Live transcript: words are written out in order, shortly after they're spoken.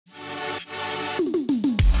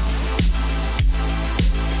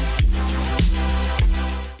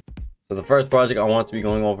So the first project I want to be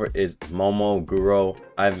going over is Momoguro.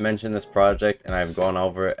 I've mentioned this project and I've gone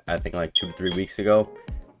over it I think like 2 to 3 weeks ago.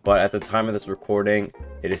 But at the time of this recording,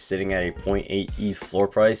 it is sitting at a 0.8 ETH floor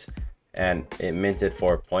price and it minted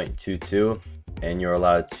for 0.22 and you're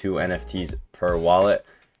allowed 2 NFTs per wallet.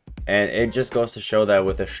 And it just goes to show that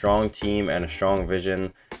with a strong team and a strong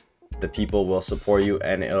vision, the people will support you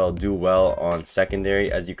and it'll do well on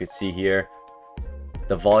secondary. As you can see here,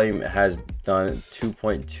 the volume has done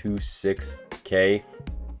 2.26k,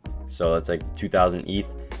 so that's like 2,000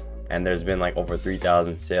 ETH, and there's been like over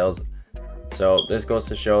 3,000 sales. So this goes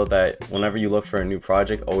to show that whenever you look for a new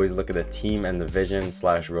project, always look at the team and the vision /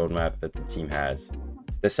 roadmap that the team has.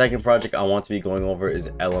 The second project I want to be going over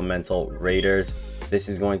is Elemental Raiders. This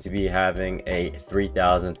is going to be having a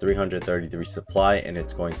 3,333 supply and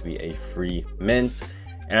it's going to be a free mint.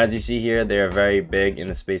 And as you see here, they are very big in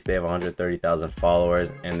the space. They have 130,000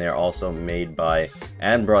 followers and they're also made by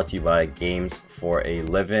and brought to you by Games for a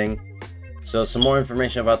Living. So some more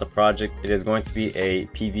information about the project. It is going to be a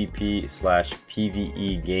PvP /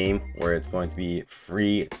 PvE game where it's going to be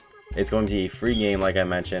free. It's going to be a free game like I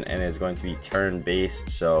mentioned, and it's going to be turn-based.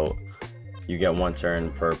 So you get 1 turn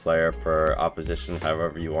per player per opposition,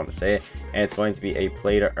 however you want to say it. And it's going to be a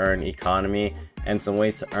play-to-earn economy. And some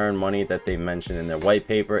ways to earn money that they mentioned in their white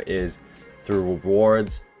paper is through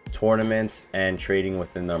rewards, tournaments, and trading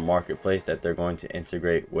within their marketplace that they're going to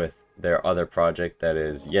integrate with their other project that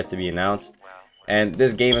is yet to be announced. And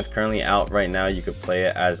this game is currently out right now. You could play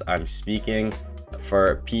it as I'm speaking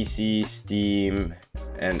for PC, Steam,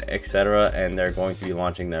 and etc. And they're going to be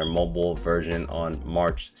launching their mobile version on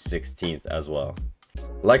March 16th as well.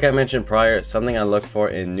 Like I mentioned prior, something I look for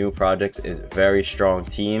in new projects is very strong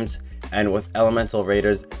teams. And with Elemental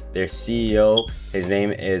Raiders, their CEO, his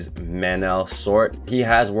name is Manel Sort. He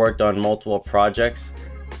has worked on multiple projects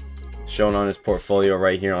shown on his portfolio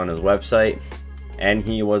right here on his website. And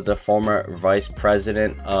he was the former vice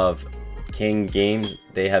president of King Games.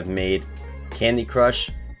 They have made Candy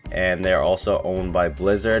Crush and they're also owned by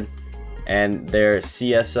Blizzard. And their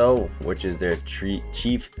CSO, which is their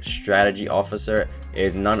Chief Strategy Officer,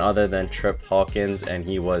 is none other than Trip Hawkins, and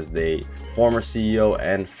he was the former CEO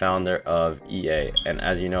and founder of EA. And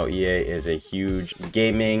as you know, EA is a huge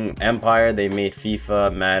gaming empire. They made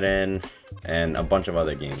FIFA, Madden, and a bunch of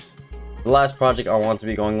other games. The last project I want to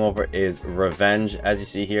be going over is Revenge. As you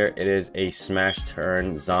see here, it is a smash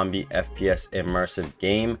turn zombie FPS immersive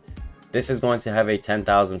game. This is going to have a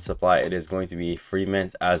 10,000 supply. It is going to be free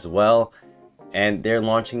mint as well. And they're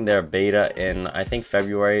launching their beta in, I think,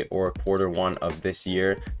 February or Q1 of this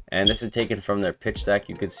year. And this is taken from their pitch deck.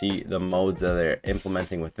 You can see the modes that they're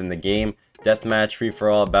implementing within the game: deathmatch,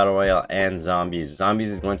 free-for-all, battle royale, and zombies.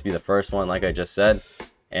 Zombies is going to be the first one, like I just said.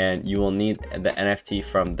 And you will need the NFT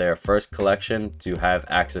from their first collection to have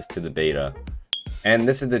access to the beta. And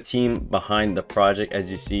this is the team behind the project.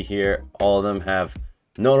 As you see here, all of them have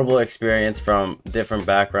notable experience from different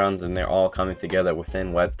backgrounds, and they're all coming together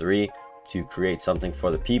within Web3 to create something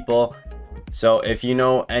for the people. So if you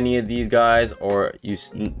know any of these guys or you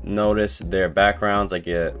notice their backgrounds, like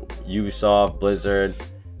Ubisoft, Blizzard,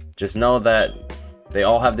 just know that they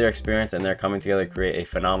all have their experience and they're coming together to create a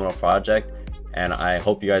phenomenal project. And I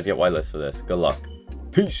hope you guys get whitelisted for this. Good luck.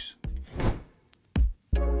 Peace.